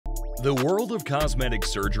The world of cosmetic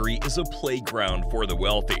surgery is a playground for the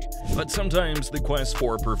wealthy, but sometimes the quest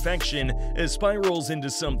for perfection spirals into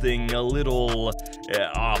something a little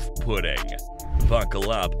off-putting. Buckle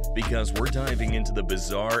up, because we're diving into the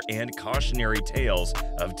bizarre and cautionary tales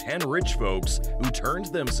of 10 rich folks who turned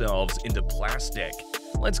themselves into plastic.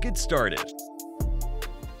 Let's get started.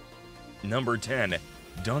 Number 10.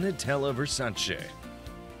 Donatella Versace.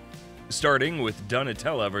 Starting with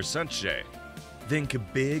Donatella Versace. Think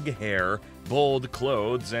big hair, bold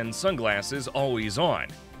clothes, and sunglasses always on.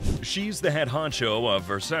 She's the head honcho of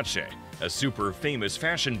Versace, a super famous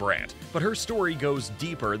fashion brand, but her story goes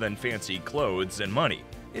deeper than fancy clothes and money.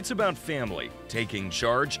 It's about family, taking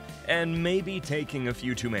charge, and maybe taking a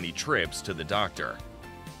few too many trips to the doctor.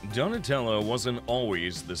 Donatella wasn't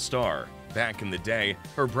always the star. Back in the day,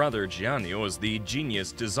 her brother Gianni was the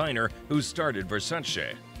genius designer who started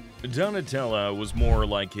Versace. Donatella was more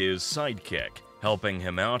like his sidekick, helping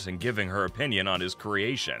him out and giving her opinion on his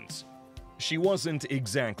creations. She wasn't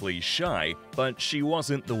exactly shy, but she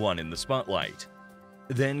wasn't the one in the spotlight.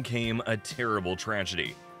 Then came a terrible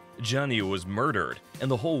tragedy. Gianni was murdered, and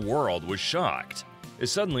the whole world was shocked.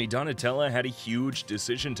 Suddenly, Donatella had a huge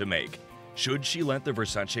decision to make. Should she let the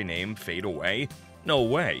Versace name fade away? No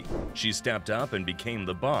way! She stepped up and became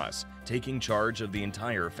the boss, taking charge of the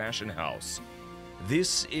entire fashion house.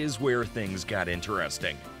 This is where things got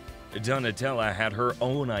interesting. Donatella had her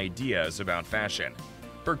own ideas about fashion.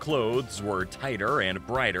 Her clothes were tighter and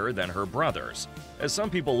brighter than her brother's. As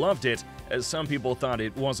some people loved it, as some people thought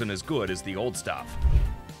it wasn't as good as the old stuff.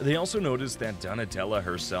 They also noticed that Donatella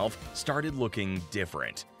herself started looking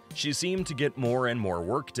different. She seemed to get more and more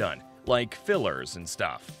work done, like fillers and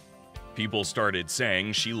stuff. People started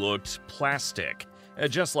saying she looked plastic,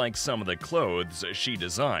 just like some of the clothes she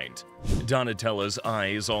designed. Donatella's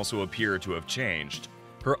eyes also appear to have changed.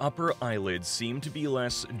 Her upper eyelids seem to be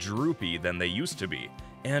less droopy than they used to be,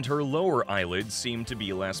 and her lower eyelids seem to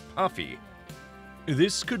be less puffy.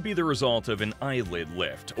 This could be the result of an eyelid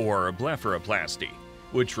lift or blepharoplasty,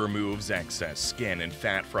 which removes excess skin and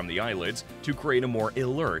fat from the eyelids to create a more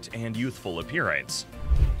alert and youthful appearance.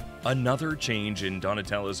 Another change in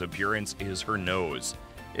Donatella's appearance is her nose.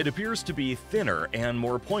 It appears to be thinner and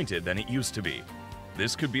more pointed than it used to be.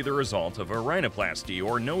 This could be the result of a rhinoplasty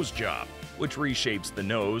or nose job, which reshapes the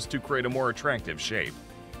nose to create a more attractive shape.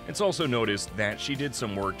 It's also noticed that she did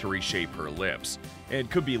some work to reshape her lips. It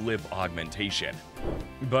could be lip augmentation.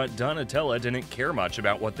 But Donatella didn't care much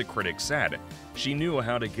about what the critics said. She knew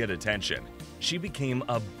how to get attention. She became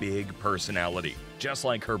a big personality, just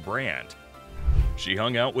like her brand. She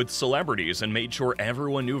hung out with celebrities and made sure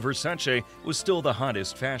everyone knew Versace was still the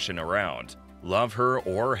hottest fashion around. Love her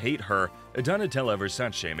or hate her, Donatella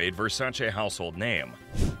Versace made Versace a household name.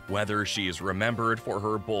 Whether she's remembered for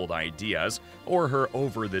her bold ideas or her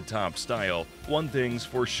over-the-top style, one thing's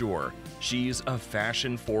for sure, she's a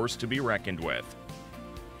fashion force to be reckoned with.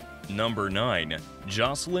 Number 9.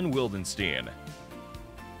 Jocelyn Wildenstein.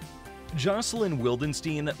 Jocelyn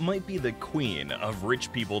Wildenstein might be the queen of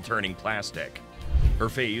rich people turning plastic. Her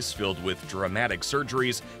face, filled with dramatic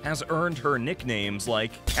surgeries, has earned her nicknames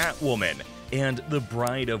like Catwoman and the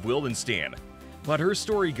Bride of Wildenstein. But her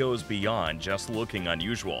story goes beyond just looking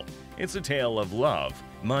unusual. It's a tale of love,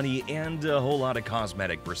 money, and a whole lot of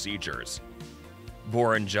cosmetic procedures.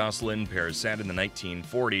 Born Jocelyn Perset in the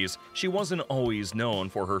 1940s, she wasn't always known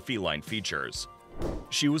for her feline features.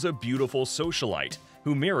 She was a beautiful socialite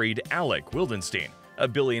who married Alec Wildenstein, a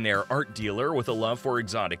billionaire art dealer with a love for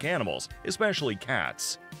exotic animals, especially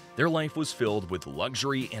cats. Their life was filled with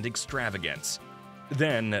luxury and extravagance.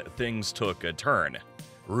 Then things took a turn.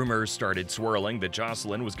 Rumors started swirling that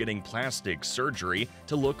Jocelyn was getting plastic surgery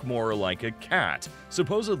to look more like a cat,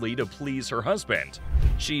 supposedly to please her husband.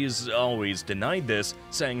 She's always denied this,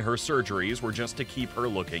 saying her surgeries were just to keep her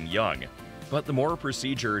looking young. But the more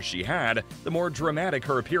procedures she had, the more dramatic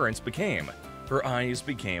her appearance became. Her eyes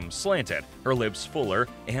became slanted, her lips fuller,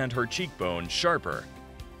 and her cheekbones sharper.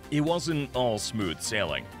 It wasn't all smooth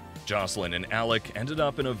sailing. Jocelyn and Alec ended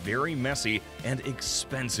up in a very messy and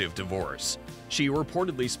expensive divorce. She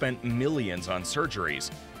reportedly spent millions on surgeries,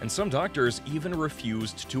 and some doctors even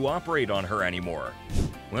refused to operate on her anymore.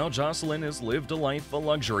 Well, Jocelyn has lived a life of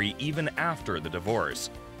luxury even after the divorce.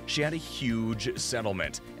 She had a huge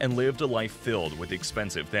settlement and lived a life filled with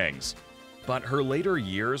expensive things. But her later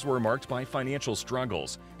years were marked by financial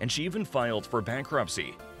struggles, and she even filed for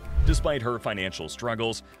bankruptcy. Despite her financial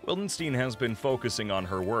struggles, Wildenstein has been focusing on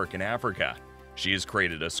her work in Africa. She has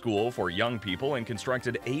created a school for young people and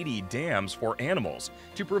constructed 80 dams for animals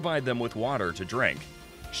to provide them with water to drink.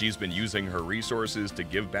 She's been using her resources to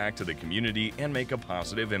give back to the community and make a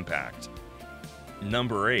positive impact.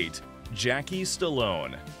 Number 8. Jackie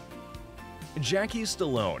Stallone. Jackie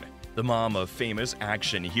Stallone, the mom of famous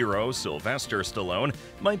action hero Sylvester Stallone,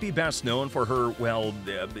 might be best known for her, well,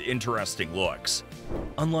 interesting looks.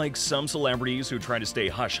 Unlike some celebrities who try to stay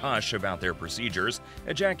hush-hush about their procedures,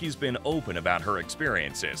 Jackie's been open about her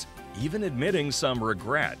experiences, even admitting some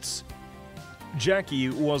regrets. Jackie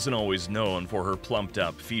wasn't always known for her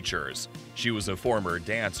plumped-up features. She was a former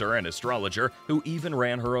dancer and astrologer who even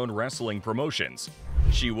ran her own wrestling promotions.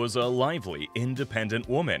 She was a lively, independent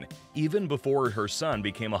woman, even before her son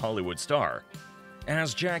became a Hollywood star.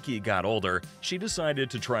 As Jackie got older, she decided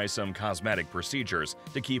to try some cosmetic procedures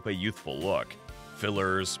to keep a youthful look.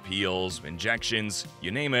 Fillers, peels, injections,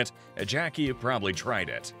 you name it, Jackie probably tried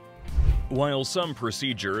it. While some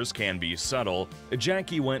procedures can be subtle,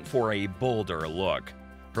 Jackie went for a bolder look.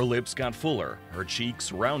 Her lips got fuller, her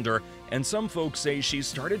cheeks rounder, and some folks say she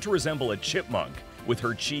started to resemble a chipmunk, with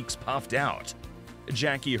her cheeks puffed out.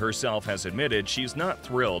 Jackie herself has admitted she's not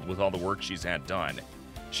thrilled with all the work she's had done.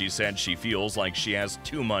 She said she feels like she has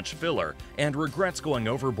too much filler and regrets going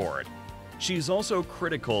overboard. She's also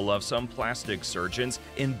critical of some plastic surgeons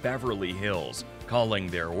in Beverly Hills, calling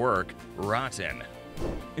their work rotten.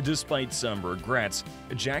 Despite some regrets,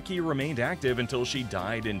 Jackie remained active until she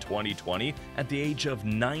died in 2020 at the age of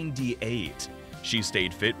 98. She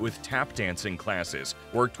stayed fit with tap dancing classes,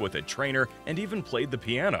 worked with a trainer, and even played the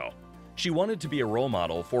piano. She wanted to be a role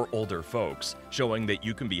model for older folks, showing that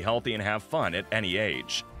you can be healthy and have fun at any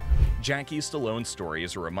age. Jackie Stallone's story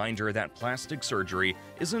is a reminder that plastic surgery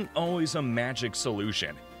isn't always a magic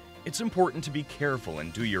solution. It's important to be careful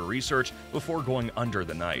and do your research before going under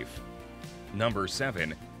the knife. Number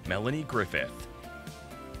 7. Melanie Griffith.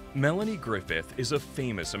 Melanie Griffith is a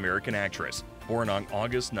famous American actress, born on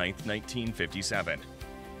August 9, 1957.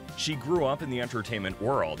 She grew up in the entertainment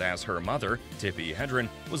world as her mother, Tippi Hedren,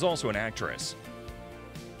 was also an actress.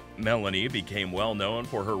 Melanie became well known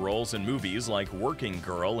for her roles in movies like Working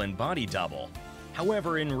Girl and Body Double.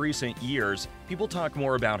 However, in recent years, people talk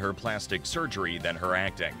more about her plastic surgery than her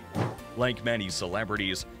acting. Like many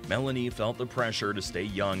celebrities, Melanie felt the pressure to stay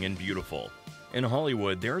young and beautiful. In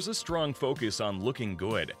Hollywood, there's a strong focus on looking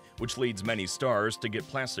good, which leads many stars to get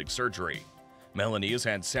plastic surgery. Melanie has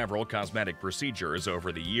had several cosmetic procedures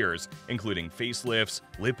over the years, including facelifts,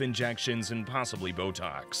 lip injections, and possibly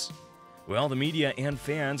Botox. Well, the media and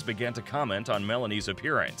fans began to comment on Melanie's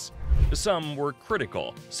appearance. Some were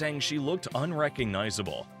critical, saying she looked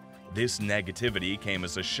unrecognizable. This negativity came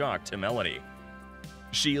as a shock to Melanie.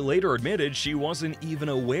 She later admitted she wasn't even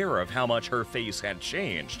aware of how much her face had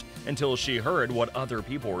changed until she heard what other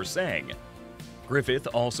people were saying. Griffith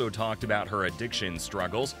also talked about her addiction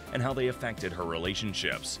struggles and how they affected her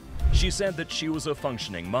relationships. She said that she was a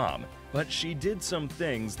functioning mom, but she did some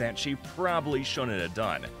things that she probably shouldn't have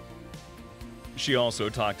done. She also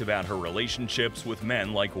talked about her relationships with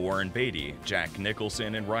men like Warren Beatty, Jack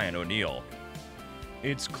Nicholson, and Ryan O'Neal.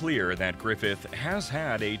 It's clear that Griffith has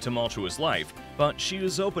had a tumultuous life, but she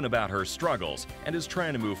is open about her struggles and is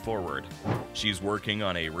trying to move forward. She's working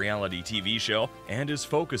on a reality TV show and is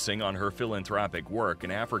focusing on her philanthropic work in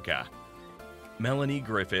Africa. Melanie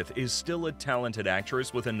Griffith is still a talented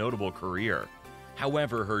actress with a notable career.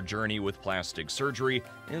 However, her journey with plastic surgery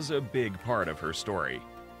is a big part of her story.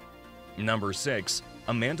 Number 6.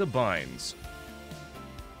 Amanda Bynes.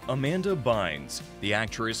 Amanda Bynes, the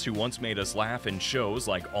actress who once made us laugh in shows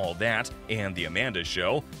like All That and The Amanda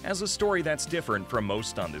Show, has a story that's different from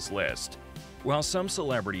most on this list. While some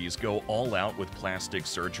celebrities go all out with plastic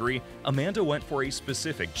surgery, Amanda went for a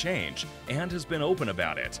specific change and has been open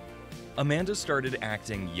about it. Amanda started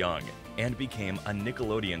acting young and became a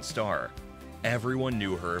Nickelodeon star. Everyone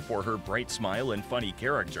knew her for her bright smile and funny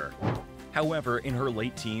character. However, in her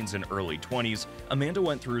late teens and early 20s, Amanda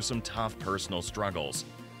went through some tough personal struggles.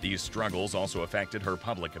 These struggles also affected her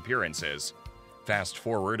public appearances. Fast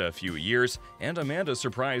forward a few years, and Amanda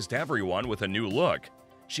surprised everyone with a new look.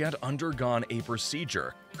 She had undergone a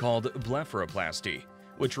procedure called blepharoplasty,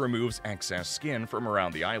 which removes excess skin from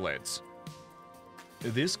around the eyelids.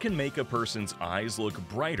 This can make a person's eyes look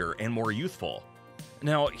brighter and more youthful.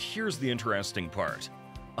 Now, here's the interesting part.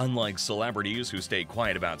 Unlike celebrities who stay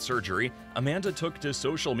quiet about surgery, Amanda took to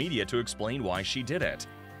social media to explain why she did it.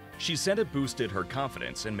 She said it boosted her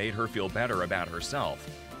confidence and made her feel better about herself.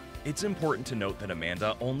 It's important to note that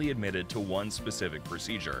Amanda only admitted to one specific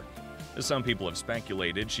procedure. Some people have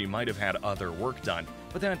speculated she might have had other work done,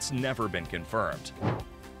 but that's never been confirmed.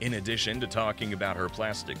 In addition to talking about her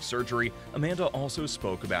plastic surgery, Amanda also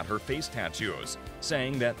spoke about her face tattoos,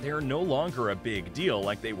 saying that they're no longer a big deal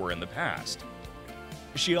like they were in the past.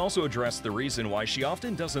 She also addressed the reason why she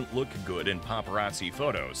often doesn't look good in paparazzi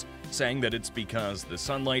photos, saying that it's because the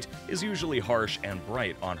sunlight is usually harsh and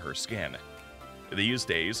bright on her skin. These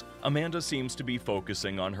days, Amanda seems to be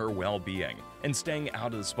focusing on her well-being and staying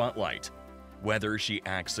out of the spotlight. Whether she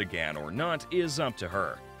acts again or not is up to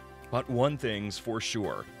her. But one thing's for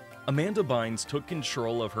sure, Amanda Bynes took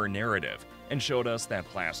control of her narrative and showed us that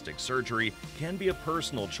plastic surgery can be a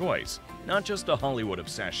personal choice, not just a Hollywood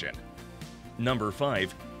obsession. Number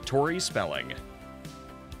 5. Tori Spelling.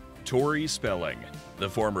 Tori Spelling, the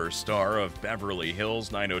former star of Beverly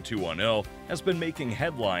Hills 90210, has been making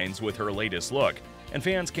headlines with her latest look, and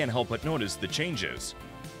fans can't help but notice the changes.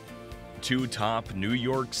 Two top New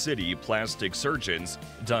York City plastic surgeons,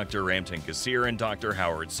 Dr. Ramtin Kassir and Dr.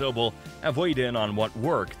 Howard Sobel, have weighed in on what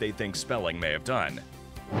work they think Spelling may have done.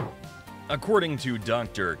 According to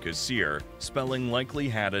Dr. Kassir, Spelling likely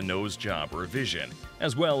had a nose job revision,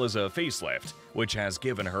 as well as a facelift, which has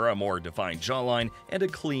given her a more defined jawline and a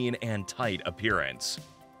clean and tight appearance.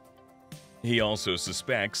 He also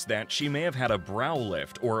suspects that she may have had a brow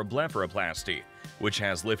lift or a blepharoplasty, which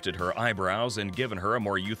has lifted her eyebrows and given her a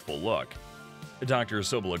more youthful look. Dr.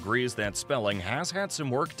 Sobel agrees that Spelling has had some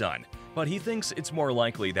work done, but he thinks it's more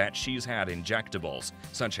likely that she's had injectables,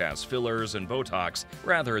 such as fillers and Botox,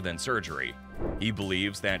 rather than surgery. He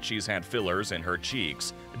believes that she's had fillers in her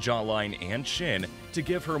cheeks, jawline, and chin to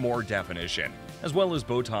give her more definition, as well as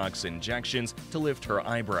Botox injections to lift her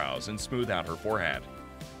eyebrows and smooth out her forehead.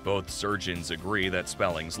 Both surgeons agree that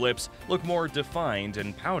Spelling's lips look more defined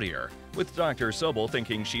and poutier, with Dr. Sobel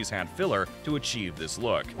thinking she's had filler to achieve this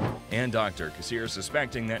look, and Dr. Kassir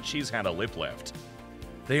suspecting that she's had a lip lift.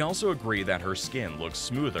 They also agree that her skin looks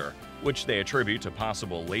smoother, which they attribute to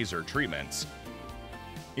possible laser treatments.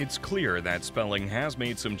 It's clear that Spelling has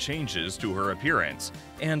made some changes to her appearance,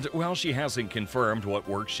 and while she hasn't confirmed what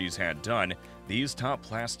work she's had done, these top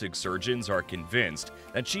plastic surgeons are convinced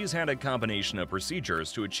that she's had a combination of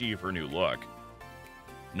procedures to achieve her new look.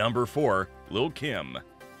 Number 4. Lil' Kim.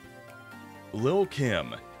 Lil'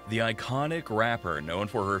 Kim, the iconic rapper known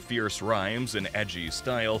for her fierce rhymes and edgy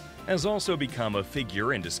style, has also become a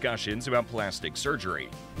figure in discussions about plastic surgery.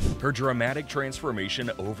 Her dramatic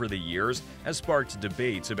transformation over the years has sparked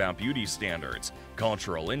debates about beauty standards,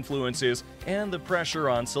 cultural influences, and the pressure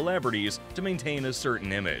on celebrities to maintain a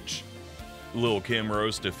certain image. Lil' Kim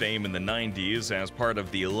rose to fame in the 90s as part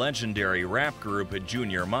of the legendary rap group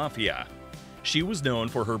Junior Mafia. She was known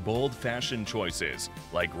for her bold fashion choices,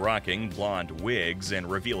 like rocking blonde wigs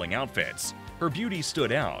and revealing outfits. Her beauty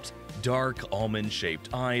stood out: dark, almond-shaped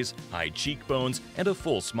eyes, high cheekbones, and a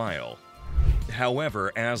full smile.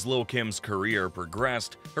 However, as Lil' Kim's career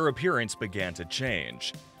progressed, her appearance began to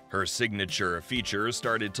change. Her signature features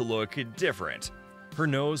started to look different. Her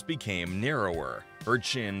nose became narrower, her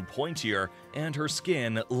chin pointier, and her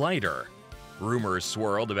skin lighter. Rumors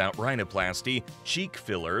swirled about rhinoplasty, cheek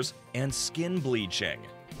fillers, and skin bleaching.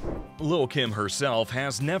 Lil' Kim herself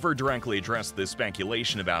has never directly addressed this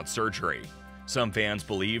speculation about surgery. Some fans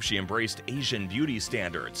believe she embraced Asian beauty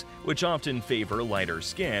standards, which often favor lighter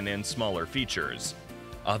skin and smaller features.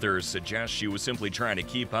 Others suggest she was simply trying to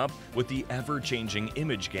keep up with the ever-changing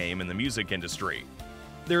image game in the music industry.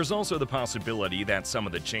 There's also the possibility that some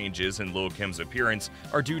of the changes in Lil' Kim's appearance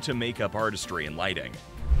are due to makeup artistry and lighting.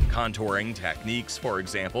 Contouring techniques, for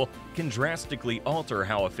example, can drastically alter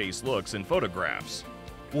how a face looks in photographs.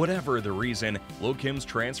 Whatever the reason, Lil' Kim's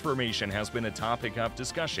transformation has been a topic of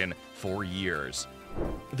discussion for years.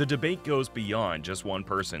 The debate goes beyond just one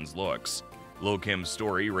person's looks. Lil' Kim's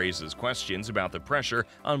story raises questions about the pressure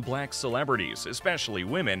on Black celebrities, especially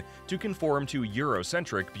women, to conform to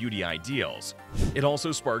Eurocentric beauty ideals. It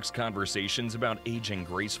also sparks conversations about aging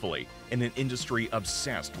gracefully in an industry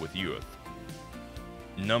obsessed with youth.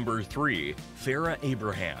 Number 3. Farrah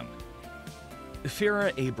Abraham.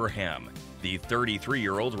 Farrah Abraham, the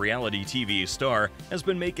 33-year-old reality TV star, has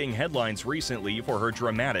been making headlines recently for her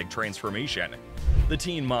dramatic transformation. The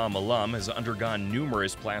Teen Mom alum has undergone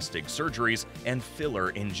numerous plastic surgeries and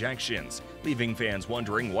filler injections, leaving fans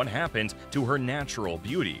wondering what happened to her natural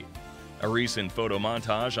beauty. A recent photo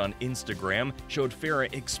montage on Instagram showed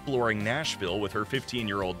Farrah exploring Nashville with her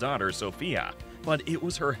 15-year-old daughter, Sophia, but it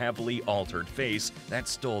was her heavily altered face that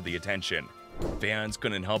stole the attention. Fans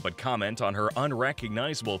couldn't help but comment on her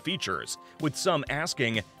unrecognizable features, with some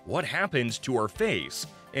asking, "What happened to her face?"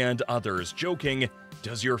 and others joking,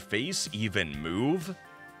 "Does your face even move?"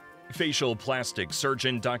 Facial plastic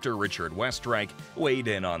surgeon Dr. Richard Westreich weighed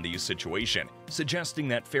in on the situation, suggesting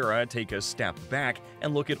that Farrah take a step back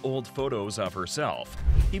and look at old photos of herself.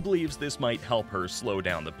 He believes this might help her slow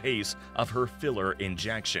down the pace of her filler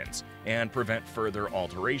injections and prevent further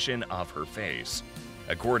alteration of her face.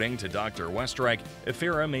 According to Dr. Westreich,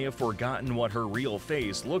 Farrah may have forgotten what her real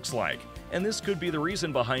face looks like, and this could be the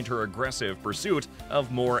reason behind her aggressive pursuit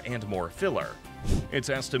of more and more filler. It's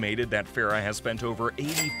estimated that Farrah has spent over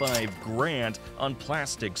 $85,000 on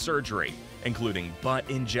plastic surgery, including butt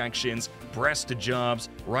injections, breast jobs,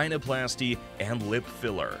 rhinoplasty, and lip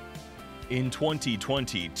filler. In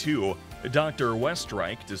 2022, Dr.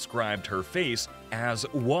 Westreich described her face as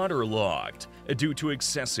waterlogged due to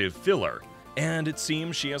excessive filler, and it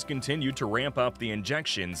seems she has continued to ramp up the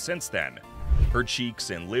injections since then. Her cheeks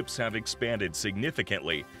and lips have expanded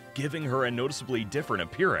significantly, giving her a noticeably different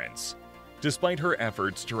appearance. Despite her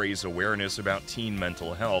efforts to raise awareness about teen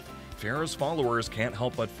mental health, Farrah's followers can't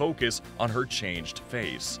help but focus on her changed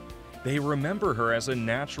face. They remember her as a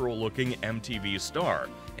natural-looking MTV star,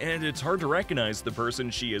 and it's hard to recognize the person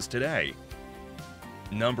she is today.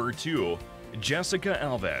 Number 2. Jessica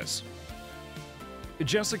Alves.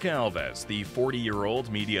 Jessica Alves, the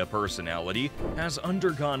 40-year-old media personality, has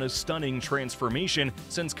undergone a stunning transformation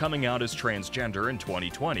since coming out as transgender in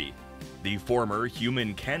 2020. The former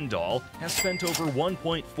human Ken doll has spent over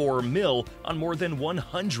 $1.4 million on more than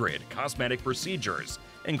 100 cosmetic procedures,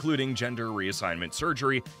 including gender reassignment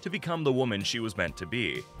surgery to become the woman she was meant to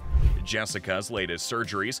be. Jessica's latest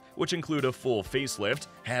surgeries, which include a full facelift,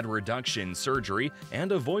 head reduction surgery,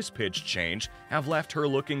 and a voice pitch change, have left her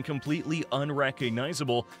looking completely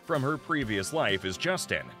unrecognizable from her previous life as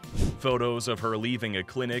Justin. Photos of her leaving a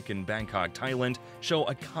clinic in Bangkok, Thailand show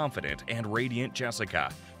a confident and radiant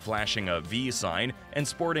Jessica, flashing a V sign and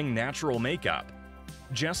sporting natural makeup.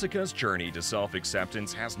 Jessica's journey to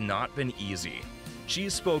self-acceptance has not been easy.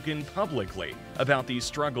 She's spoken publicly about the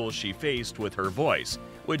struggles she faced with her voice,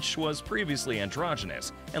 which was previously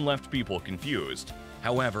androgynous and left people confused.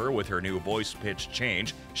 However, with her new voice pitch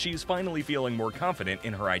change, she's finally feeling more confident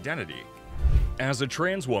in her identity. As a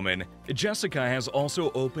trans woman, Jessica has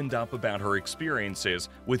also opened up about her experiences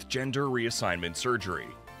with gender reassignment surgery.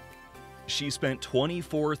 She spent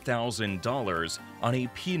 $24,000 on a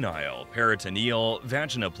penile peritoneal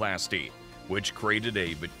vaginoplasty, which created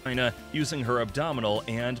a vagina using her abdominal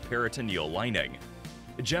and peritoneal lining.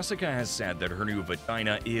 Jessica has said that her new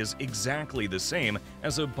vagina is exactly the same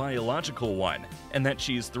as a biological one, and that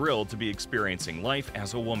she's thrilled to be experiencing life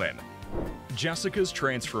as a woman. Jessica's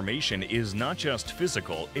transformation is not just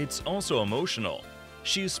physical, it's also emotional.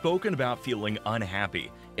 She's spoken about feeling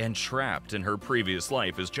unhappy and trapped in her previous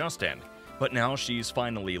life as Justin, but now she's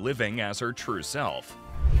finally living as her true self.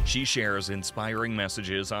 She shares inspiring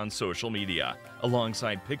messages on social media,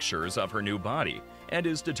 alongside pictures of her new body, and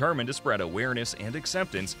is determined to spread awareness and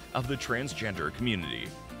acceptance of the transgender community.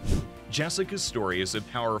 Jessica's story is a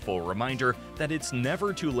powerful reminder that it's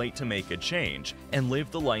never too late to make a change and live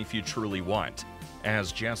the life you truly want.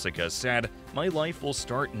 As Jessica said, "My life will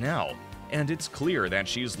start now," and it's clear that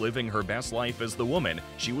she's living her best life as the woman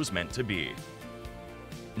she was meant to be.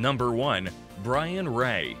 Number 1. Brian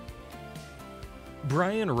Ray.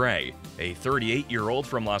 Brian Ray, a 38-year-old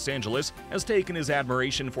from Los Angeles, has taken his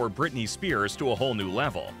admiration for Britney Spears to a whole new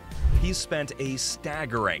level. He's spent a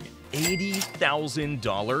staggering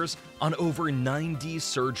 $80,000 on over 90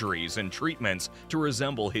 surgeries and treatments to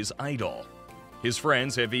resemble his idol. His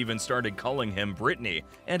friends have even started calling him Britney,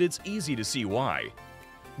 and it's easy to see why.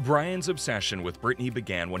 Brian's obsession with Britney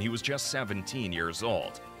began when he was just 17 years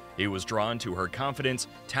old. He was drawn to her confidence,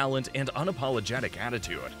 talent, and unapologetic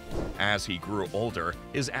attitude. As he grew older,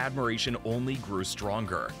 his admiration only grew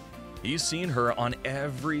stronger. He's seen her on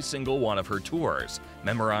every single one of her tours,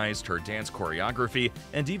 memorized her dance choreography,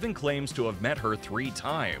 and even claims to have met her 3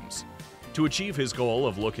 times. To achieve his goal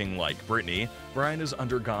of looking like Britney, Brian has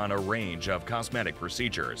undergone a range of cosmetic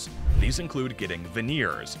procedures. These include getting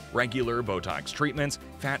veneers, regular Botox treatments,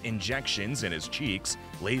 fat injections in his cheeks,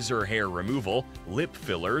 laser hair removal, lip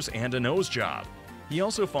fillers, and a nose job. He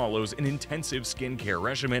also follows an intensive skincare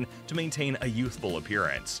regimen to maintain a youthful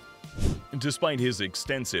appearance. Despite his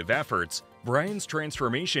extensive efforts, Brian's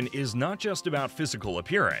transformation is not just about physical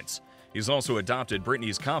appearance. He's also adopted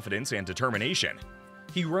Britney's confidence and determination.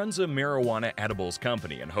 He runs a marijuana edibles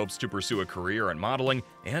company and hopes to pursue a career in modeling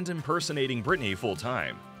and impersonating Britney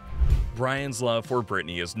full-time. Brian's love for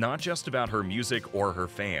Britney is not just about her music or her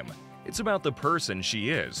fame. It's about the person she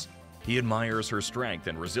is. He admires her strength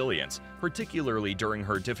and resilience, particularly during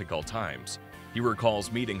her difficult times. He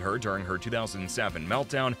recalls meeting her during her 2007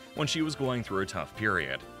 meltdown when she was going through a tough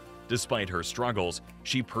period. Despite her struggles,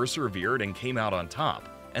 she persevered and came out on top,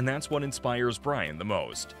 and that's what inspires Brian the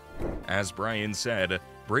most. As Brian said,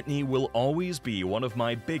 "Britney will always be one of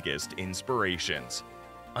my biggest inspirations.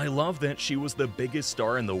 I love that she was the biggest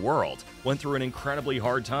star in the world, went through an incredibly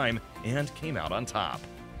hard time, and came out on top."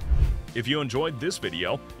 If you enjoyed this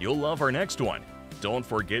video, you'll love our next one. Don't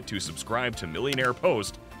forget to subscribe to Millionaire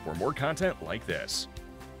Post for more content like this.